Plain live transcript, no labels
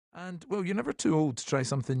And, well, you're never too old to try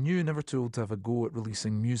something new, never too old to have a go at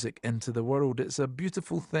releasing music into the world. It's a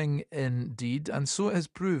beautiful thing indeed, and so it has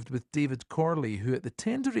proved with David Corley, who at the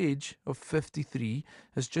tender age of 53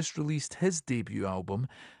 has just released his debut album,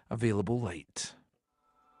 Available Light.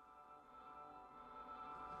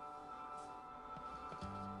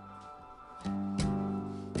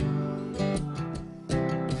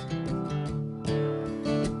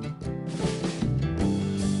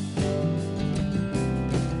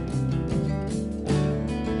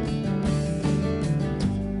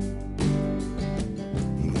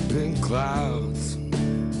 Clouds,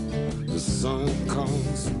 the sun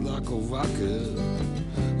comes like a rocket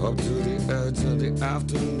up to the edge of the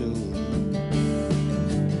afternoon.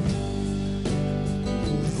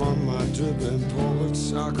 From my dripping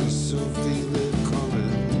porch, I can still feel it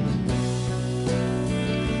coming.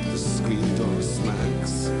 The screen door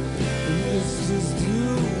smacks, and it's just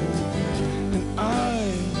you and I.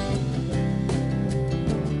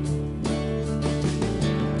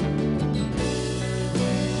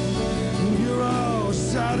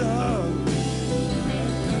 Shut up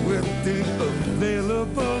with the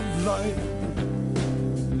available light.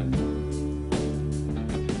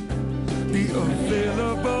 The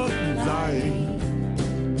available light.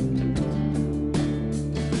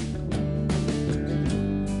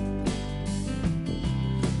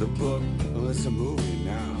 The book, well, it's a movie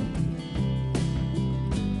now,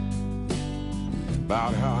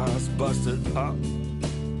 about how I was busted up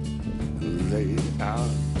and laid out.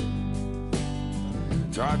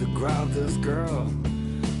 Tried to grab this girl,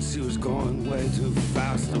 she was going way too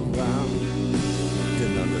fast around.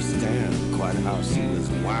 Didn't understand quite how she was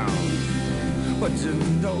wound, but you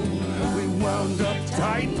know, we wound up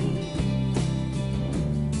tight.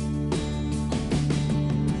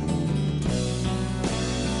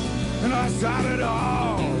 And I shot it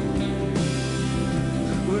all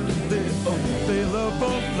with the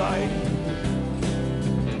available light.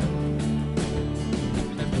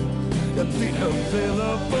 The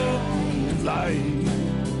available light.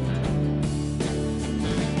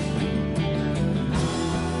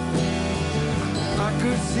 I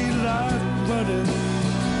could see light running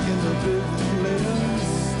in the big flares.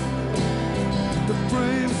 The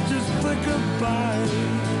frames just flickered by,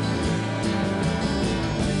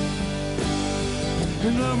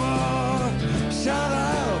 and I'm all shot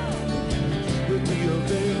out with the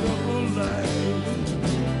available light.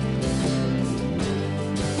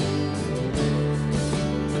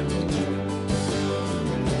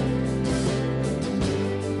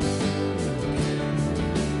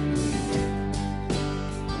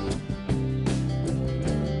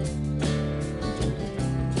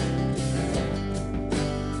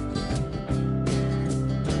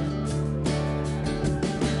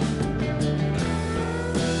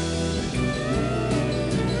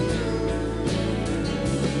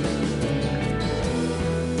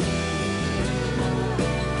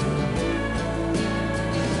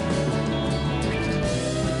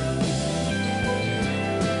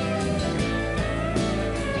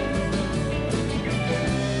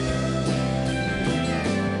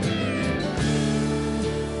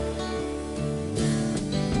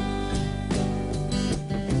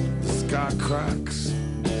 Cracks,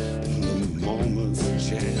 the moment's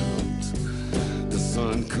jammed. The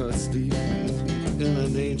sun cuts deep in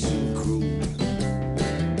an ancient groove.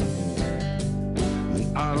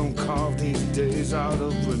 And I don't carve these days out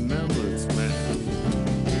of remembrance, man.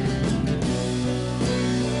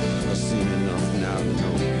 I've seen enough now to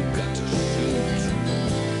know you got to shoot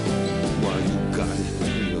while you got it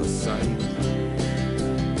in your sight.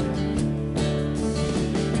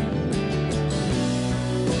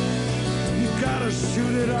 Gotta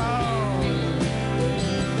shoot it all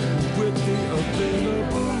with the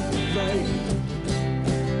available light.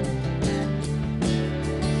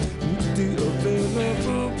 With the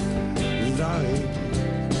available light.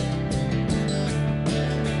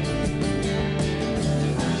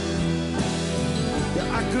 Yeah,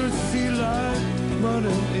 I could see light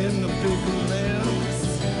running in the big lamps.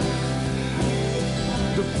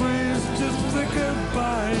 The frames just flickered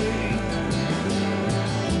by.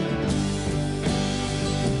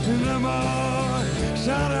 And I'm all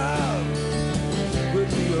shot out with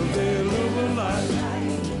the available light.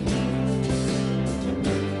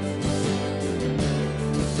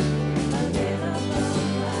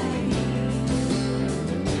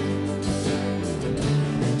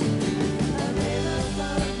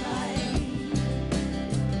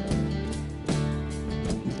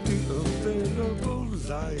 The available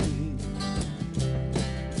light.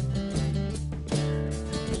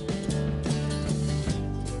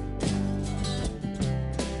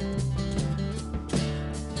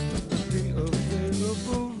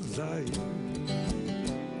 flying.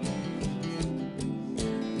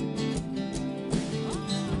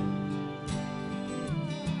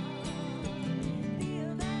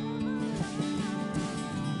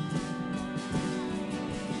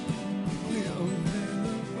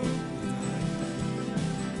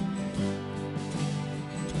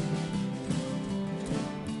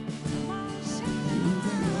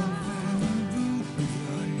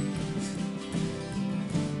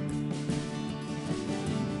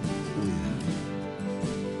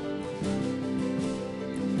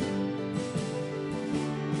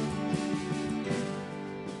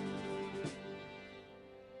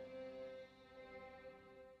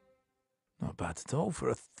 Not bad at all for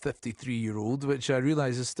a 53-year-old, which I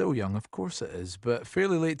realise is still young. Of course it is, but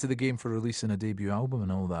fairly late to the game for releasing a debut album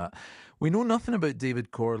and all that. We know nothing about David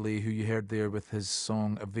Corley, who you heard there with his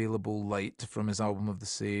song Available Light from his album of the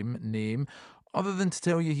same name, other than to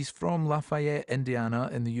tell you he's from Lafayette, Indiana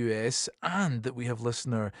in the US, and that we have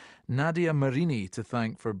listener Nadia Marini to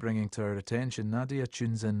thank for bringing to our attention. Nadia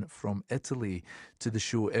tunes in from Italy to the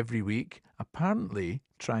show every week, apparently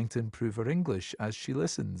trying to improve her English as she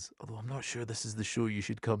listens. Although I'm not sure this is the show you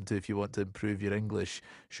should come to if you want to improve your English.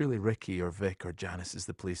 Surely Ricky or Vic or Janice is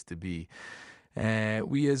the place to be.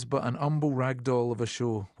 We is but an humble ragdoll of a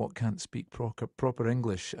show, what can't speak proper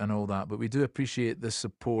English and all that, but we do appreciate the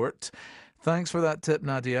support. Thanks for that tip,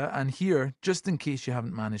 Nadia. And here, just in case you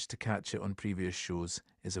haven't managed to catch it on previous shows,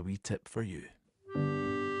 is a wee tip for you.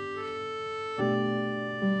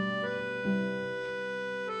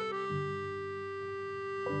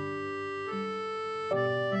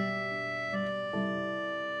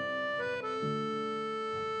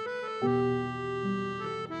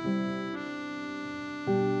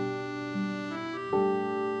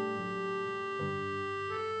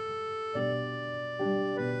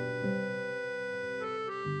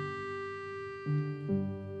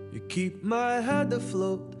 Keep my head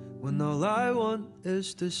afloat when all I want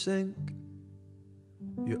is to sink.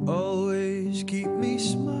 You always keep me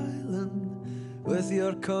smiling with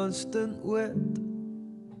your constant wit.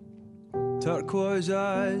 Turquoise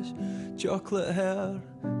eyes, chocolate hair,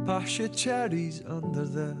 passion cherries under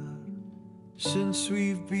there. Since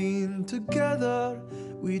we've been together,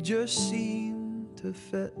 we just seem to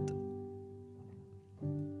fit.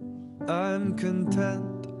 I'm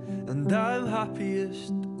content and I'm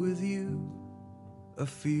happiest with you. I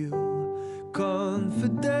feel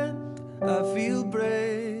confident, I feel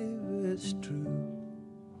brave, it's true.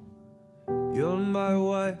 You're my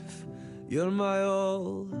wife, you're my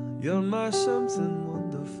all, you're my something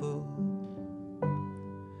wonderful.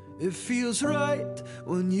 It feels right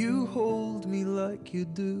when you hold me like you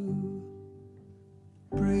do.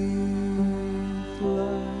 Breathe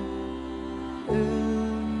life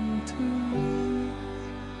into me.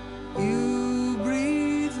 You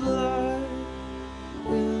breathe life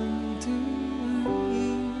into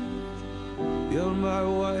me. You're my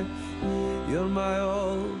wife, you're my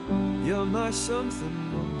all, you're my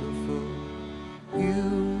something wonderful.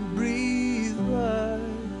 You breathe life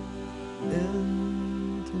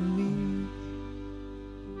into me.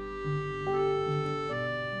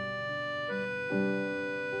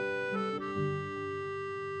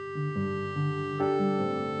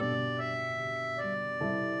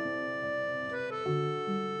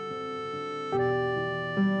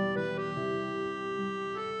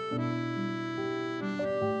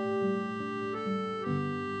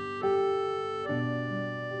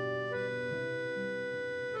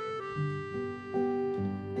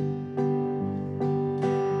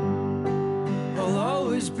 I'll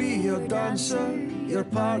always be your dancer, your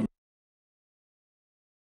partner,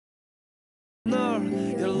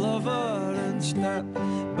 your lover, and step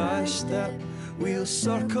by step we'll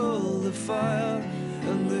circle the fire,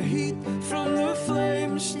 and the heat from the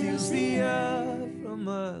flames steals the air from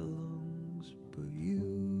my lungs. But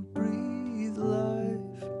you breathe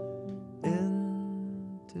life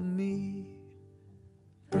into me.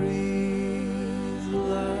 Breathe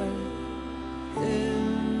life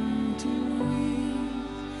into me.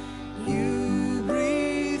 You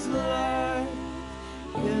breathe life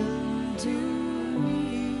into me.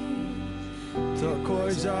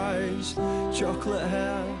 Turquoise eyes, chocolate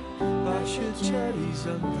hair, passion cherries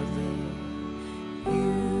under there.